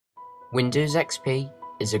Windows XP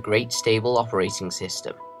is a great stable operating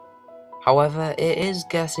system. However, it is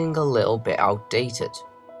getting a little bit outdated.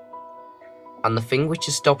 And the thing which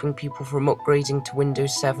is stopping people from upgrading to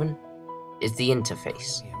Windows 7 is the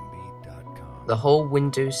interface. The whole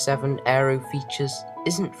Windows 7 Aero features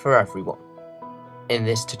isn't for everyone. In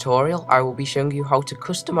this tutorial, I will be showing you how to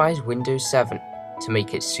customize Windows 7 to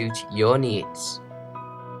make it suit your needs.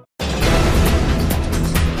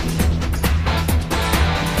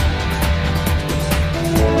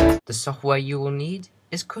 The software you will need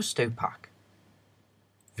is Custopack.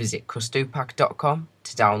 Visit Custopack.com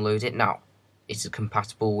to download it now. It is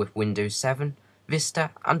compatible with Windows 7,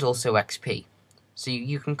 Vista and also XP, so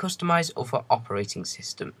you can customize other operating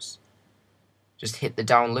systems. Just hit the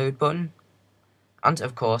download button and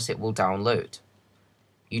of course it will download.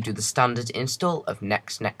 You do the standard install of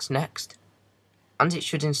next and it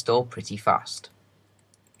should install pretty fast.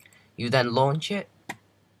 You then launch it,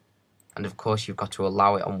 and of course you've got to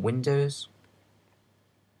allow it on Windows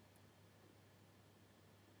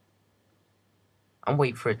and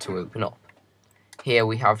wait for it to open up. Here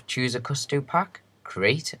we have choose a Custopack,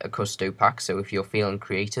 create a Custopack, so if you're feeling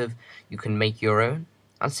creative you can make your own,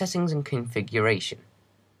 and settings and configuration.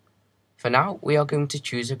 For now we are going to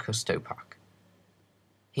choose a Custopack.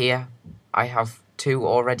 Here I have two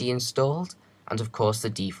already installed and of course the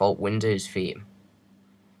default Windows theme.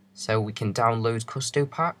 So we can download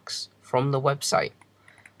Custopacks from the website.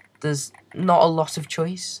 There's not a lot of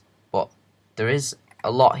choice, but there is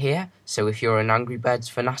a lot here, so if you're an Angry Birds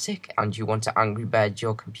fanatic and you want to Angry Bird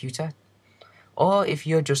your computer, or if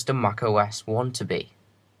you're just a macOS wannabe,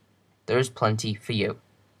 there is plenty for you.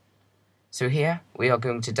 So here we are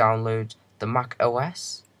going to download the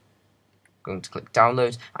macOS. Going to click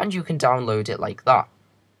download, and you can download it like that.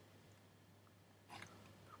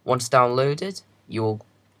 Once downloaded,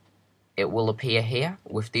 it will appear here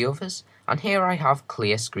with the others, and here I have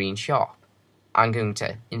Clear Screen Sharp. I'm going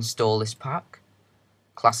to install this pack,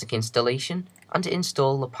 classic installation, and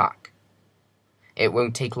install the pack. It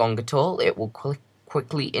won't take long at all, it will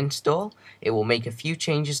quickly install, it will make a few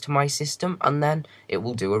changes to my system, and then it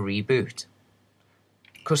will do a reboot.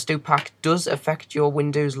 Custopack does affect your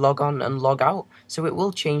Windows logon and logout, so it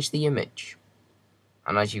will change the image.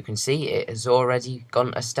 And as you can see, it has already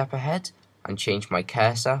gone a step ahead and changed my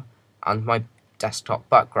cursor and my desktop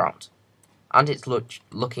background, and it's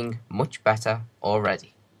looking much better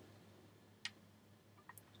already.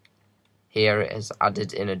 Here it is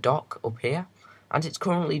added in a dock up here, and it's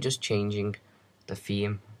currently just changing the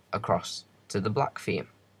theme across to the black theme.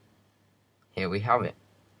 Here we have it.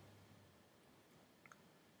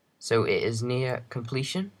 So it is near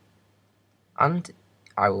completion, and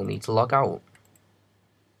I will need to log out.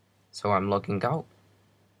 So I'm logging out.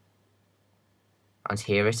 And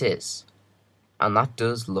here it is, and that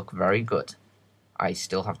does look very good. I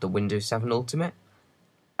still have the Windows 7 Ultimate,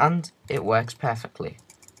 and it works perfectly.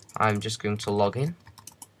 I'm just going to log in,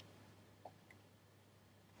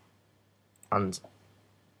 and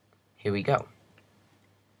here we go.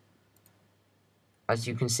 As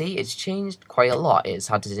you can see, it's changed quite a lot. It's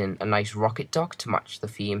added in a nice rocket dock to match the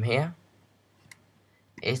theme here.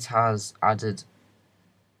 It has added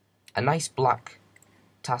a nice black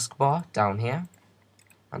taskbar down here.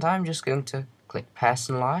 And I'm just going to click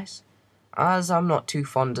personalize. As I'm not too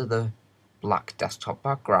fond of the black desktop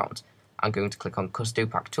background, I'm going to click on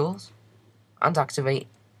Custopack tools and activate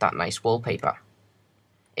that nice wallpaper.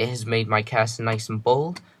 It has made my cursor nice and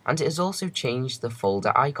bold, and it has also changed the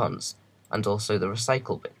folder icons and also the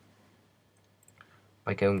recycle bin.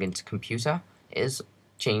 By going into computer, it has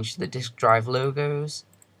changed the disk drive logos,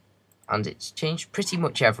 and it's changed pretty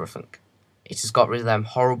much everything. It has got rid of them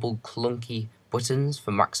horrible clunky buttons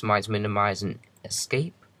for maximize, minimize and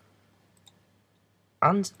escape.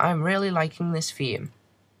 And I'm really liking this theme.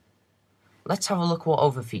 Let's have a look what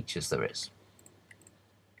other features there is.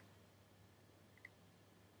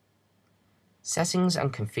 Settings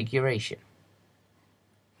and configuration.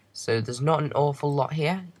 So there's not an awful lot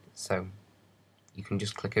here, so you can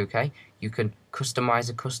just click OK. You can customize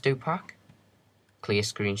a Custopack, Clear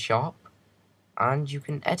Screen Sharp, and you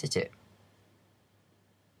can edit it.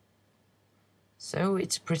 So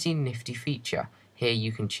it's a pretty nifty feature. Here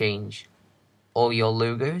you can change all your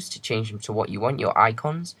logos to change them to what you want, your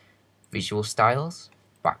icons, visual styles,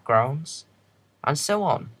 backgrounds, and so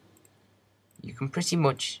on. You can pretty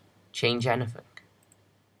much change anything.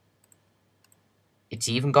 It's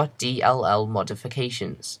even got DLL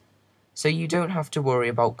modifications, so you don't have to worry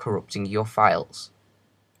about corrupting your files.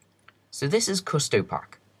 So this is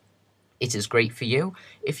Custopack. It is great for you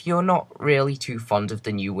if you're not really too fond of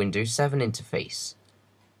the new Windows 7 interface.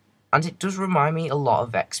 And it does remind me a lot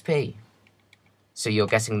of XP. so you're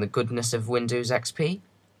getting the goodness of Windows XP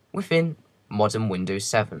within modern Windows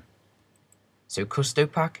 7. So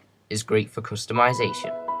Custopack is great for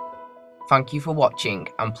customization. Thank you for watching,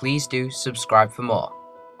 and please do subscribe for more.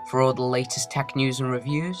 For all the latest tech news and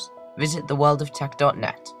reviews, visit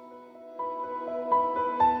theworldoftech.net.